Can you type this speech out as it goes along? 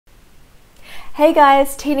Hey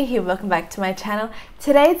guys, Tina here, welcome back to my channel.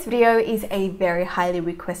 Today's video is a very highly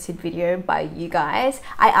requested video by you guys.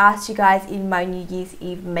 I asked you guys in my New Year's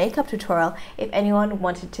Eve makeup tutorial if anyone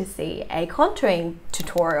wanted to see a contouring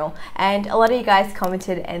tutorial, and a lot of you guys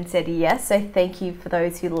commented and said yes, so thank you for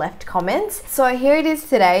those who left comments. So here it is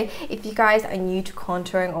today. If you guys are new to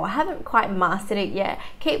contouring or haven't quite mastered it yet,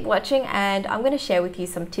 keep watching and I'm going to share with you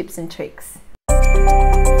some tips and tricks.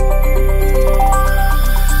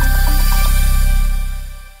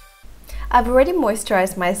 I've already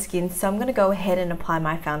moisturized my skin, so I'm going to go ahead and apply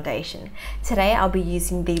my foundation. Today I'll be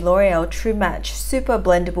using the L'Oreal True Match Super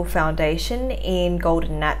Blendable Foundation in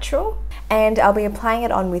Golden Natural, and I'll be applying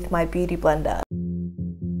it on with my beauty blender.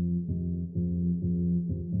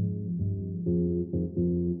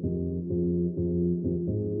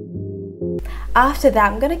 After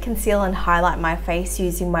that, I'm going to conceal and highlight my face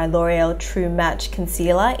using my L'Oreal True Match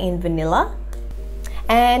Concealer in Vanilla.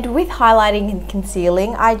 And with highlighting and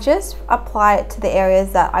concealing, I just apply it to the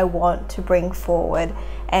areas that I want to bring forward,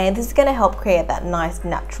 and this is going to help create that nice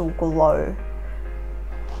natural glow.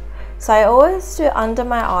 So I always do under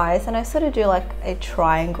my eyes, and I sort of do like a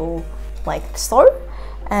triangle like so,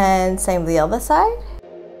 and same with the other side.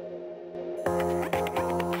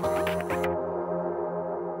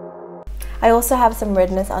 I also have some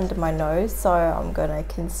redness under my nose, so I'm going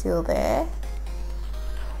to conceal there.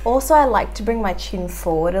 Also, I like to bring my chin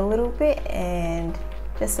forward a little bit and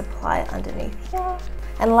just apply it underneath here.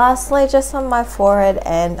 And lastly, just on my forehead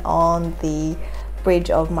and on the bridge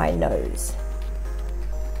of my nose.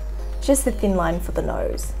 Just a thin line for the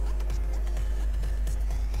nose.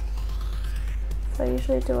 So I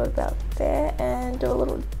usually do it about there and do a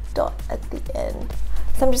little dot at the end.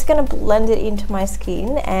 So I'm just going to blend it into my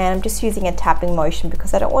skin, and I'm just using a tapping motion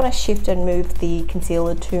because I don't want to shift and move the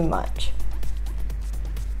concealer too much.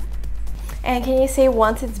 And can you see,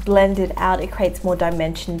 once it's blended out, it creates more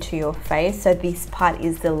dimension to your face. So this part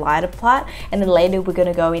is the lighter part, and then later we're going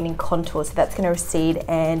to go in and contour, so that's going to recede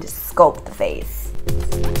and sculpt the face.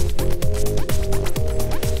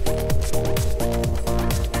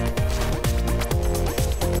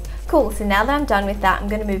 Cool, so now that I'm done with that, I'm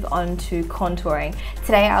going to move on to contouring.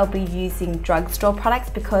 Today I'll be using drugstore products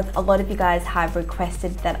because a lot of you guys have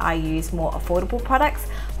requested that I use more affordable products,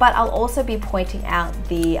 but I'll also be pointing out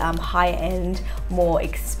the high-end, more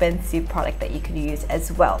expensive product that you can use as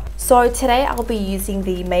well. So today I'll be using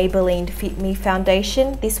the Maybelline Fit Me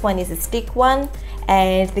foundation. This one is a stick one,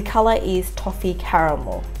 and the color is Toffee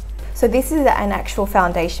Caramel. So this is an actual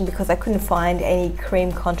foundation because I couldn't find any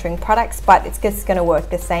cream contouring products, but it's just going to work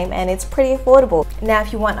the same, and it's pretty affordable. Now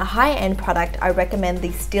if you want a high-end product, I recommend the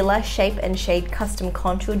Stila Shape and Shade Custom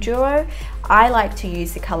Contour Duo. I like to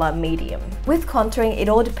use the color medium. With contouring, it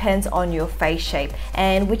all depends on your face shape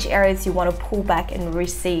and which areas you want to pull back and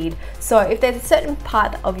recede. So if there's a certain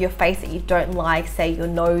part of your face that you don't like, say your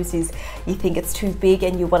nose is, you think it's too big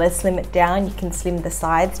and you want to slim it down, you can slim the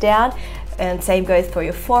sides down. And same goes for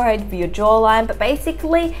your forehead, for your jawline, but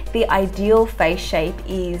basically the ideal face shape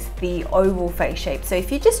is the oval face shape. So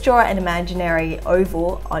if you just draw an imaginary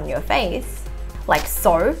oval on your face, like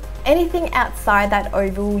so, anything outside that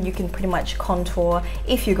oval you can pretty much contour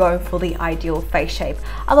if you're going for the ideal face shape.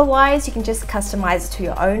 Otherwise, you can just customize it to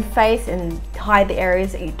your own face and hide the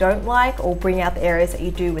areas that you don't like, or bring out the areas that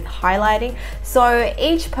you do with highlighting. So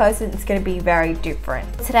each person is going to be very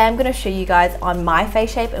different. Today I'm going to show you guys on my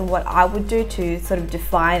face shape and what I would do to sort of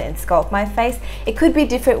define and sculpt my face. It could be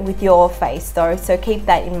different with your face though, so keep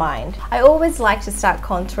that in mind. I always like to start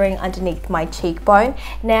contouring underneath my cheekbone.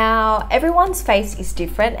 Now everyone's face is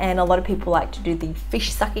different, and a lot of people like to do the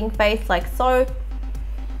fish sucking face like so,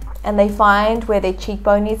 and they find where their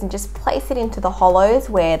cheekbone is and just place it into the hollows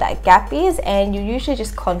where that gap is, and you usually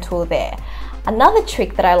just contour there. Another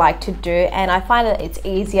trick that I like to do, and I find that it's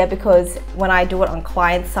easier because when I do it on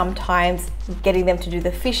clients, sometimes getting them to do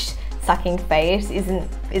the fish sucking face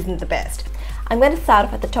isn't the best. I'm going to start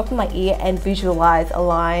off at the top of my ear and visualize a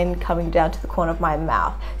line coming down to the corner of my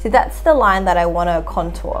mouth. So that's the line that I want to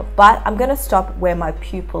contour, but I'm going to stop where my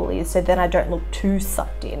pupil is so then I don't look too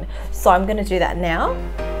sucked in. So I'm going to do that now.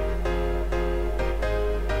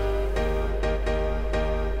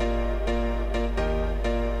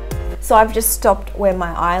 So I've just stopped where my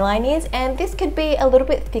eyeline is, and this could be a little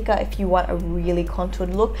bit thicker if you want a really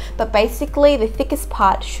contoured look, but basically the thickest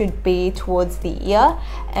part should be towards the ear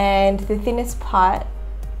and the thinnest part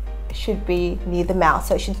should be near the mouth,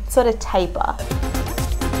 so it should sort of taper.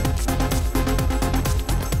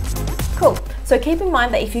 Cool. So keep in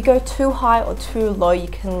mind that if you go too high or too low, you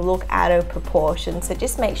can look out of proportion, so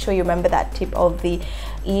just make sure you remember that tip of the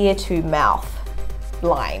ear to mouth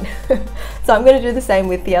line. So I'm going to do the same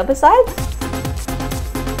with the other side.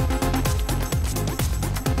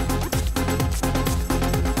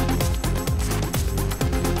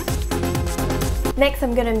 Next,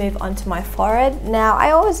 I'm going to move on to my forehead. Now,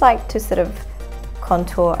 I always like to sort of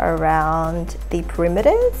contour around the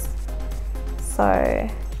perimeters. So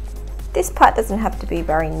this part doesn't have to be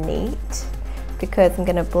very neat because I'm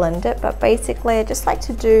going to blend it, but basically I just like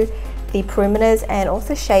to do the perimeters and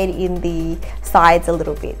also shade in the sides a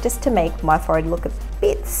little bit just to make my forehead look a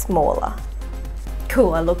bit smaller.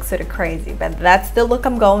 Cool, I look sort of crazy, but that's the look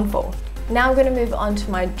I'm going for. Now I'm going to move on to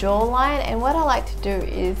my jawline, and what I like to do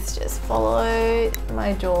is just follow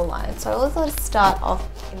my jawline. So I always like to start off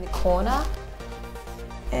in the corner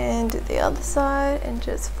and do the other side and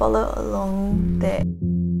just follow along there.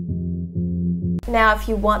 Now if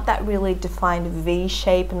you want that really defined V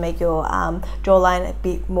shape and make your jawline a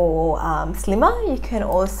bit more slimmer, you can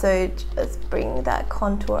also just bring that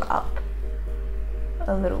contour up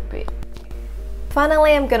a little bit.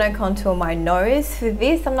 Finally, I'm going to contour my nose. For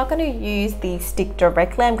this, I'm not going to use the stick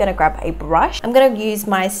directly. I'm going to grab a brush. I'm going to use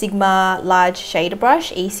my Sigma large shader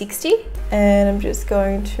brush, E60. And I'm just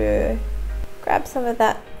going to grab some of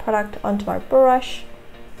that product onto my brush.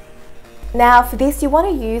 Now for this, you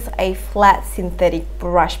want to use a flat synthetic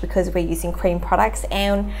brush because we're using cream products.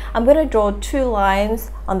 And I'm going to draw 2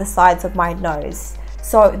 lines on the sides of my nose.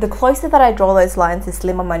 So the closer that I draw those lines, the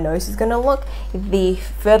slimmer my nose is going to look. The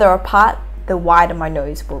further apart, the wider my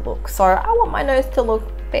nose will look. So I want my nose to look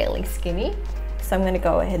fairly skinny, so I'm going to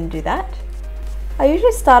go ahead and do that. I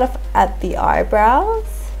usually start off at the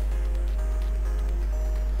eyebrows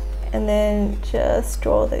and then just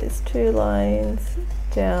draw those 2 lines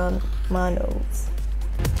down my nose.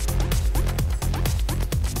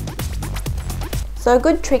 So a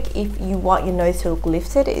good trick if you want your nose to look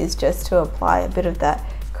lifted is just to apply a bit of that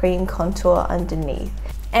cream contour underneath.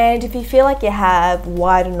 And if you feel like you have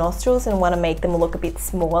wider nostrils and want to make them look a bit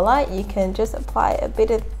smaller, you can just apply a bit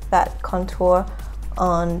of that contour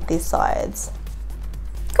on the sides.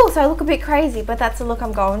 Cool, so I look a bit crazy, but that's the look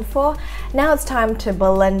I'm going for. Now it's time to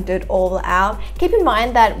blend it all out. Keep in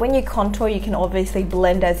mind that when you contour, you can obviously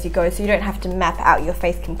blend as you go, so you don't have to map out your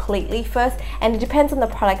face completely first. And it depends on the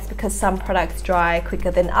products because some products dry quicker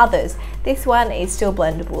than others. This one is still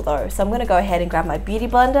blendable though, so I'm going to go ahead and grab my beauty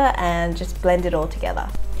blender and just blend it all together.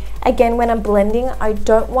 Again, when I'm blending, I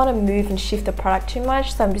don't want to move and shift the product too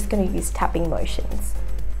much, so I'm just going to use tapping motions.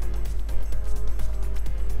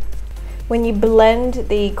 When you blend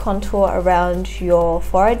the contour around your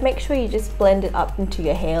forehead, make sure you just blend it up into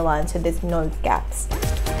your hairline so there's no gaps.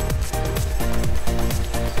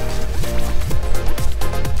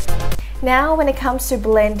 Now when it comes to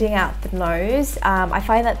blending out the nose, I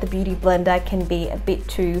find that the Beauty Blender can be a bit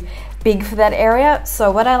too big for that area.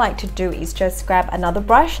 So what I like to do is just grab another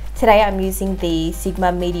brush. Today I'm using the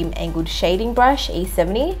Sigma Medium Angled Shading Brush,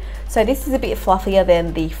 E70. So this is a bit fluffier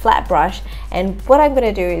than the flat brush. And what I'm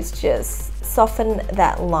going to do is just soften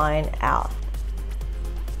that line out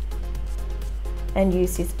and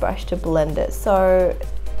use this brush to blend it. So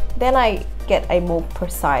then I get a more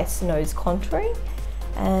precise nose contouring.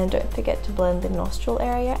 And don't forget to blend the nostril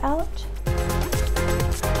area out.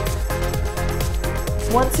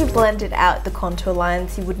 Once you've blended out the contour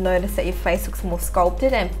lines, you would notice that your face looks more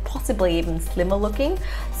sculpted and possibly even slimmer looking.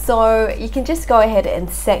 So you can just go ahead and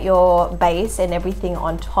set your base and everything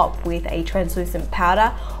on top with a translucent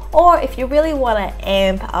powder. Or if you really want to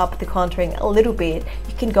amp up the contouring a little bit,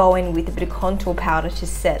 you can go in with a bit of contour powder to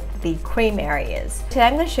set the cream areas. Today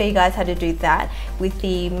I'm going to show you guys how to do that with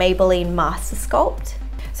the Maybelline Master Sculpt.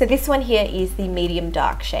 So this one here is the medium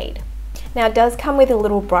dark shade. Now it does come with a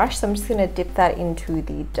little brush, so I'm just going to dip that into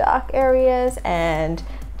the dark areas and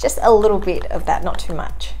just a little bit of that, not too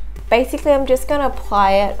much. Basically I'm just going to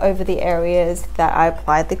apply it over the areas that I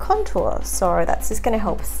applied the contour. So that's just going to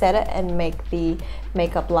help set it and make the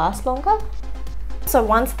makeup last longer. So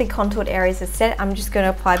once the contoured areas are set, I'm just going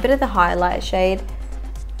to apply a bit of the highlight shade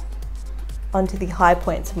onto the high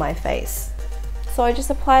points of my face. So I just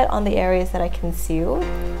apply it on the areas that I concealed.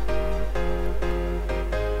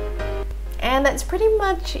 And that's pretty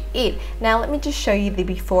much it. Now let me just show you the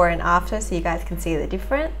before and after so you guys can see the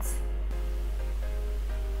difference.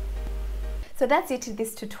 So that's it to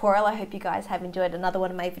this tutorial. I hope you guys have enjoyed another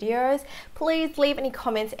one of my videos. Please leave any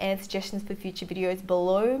comments and suggestions for future videos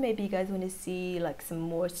below. Maybe you guys want to see like some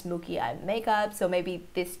more smoky eye makeups, or maybe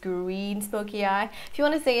this green smoky eye. If you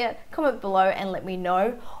want to see it, comment below and let me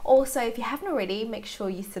know. Also, if you haven't already, make sure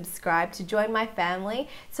you subscribe to join my family,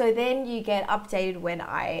 so then you get updated when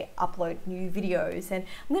I upload new videos. And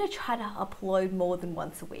I'm going to try to upload more than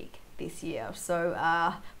once a week this year.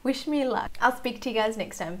 So wish me luck. I'll speak to you guys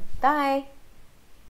next time. Bye.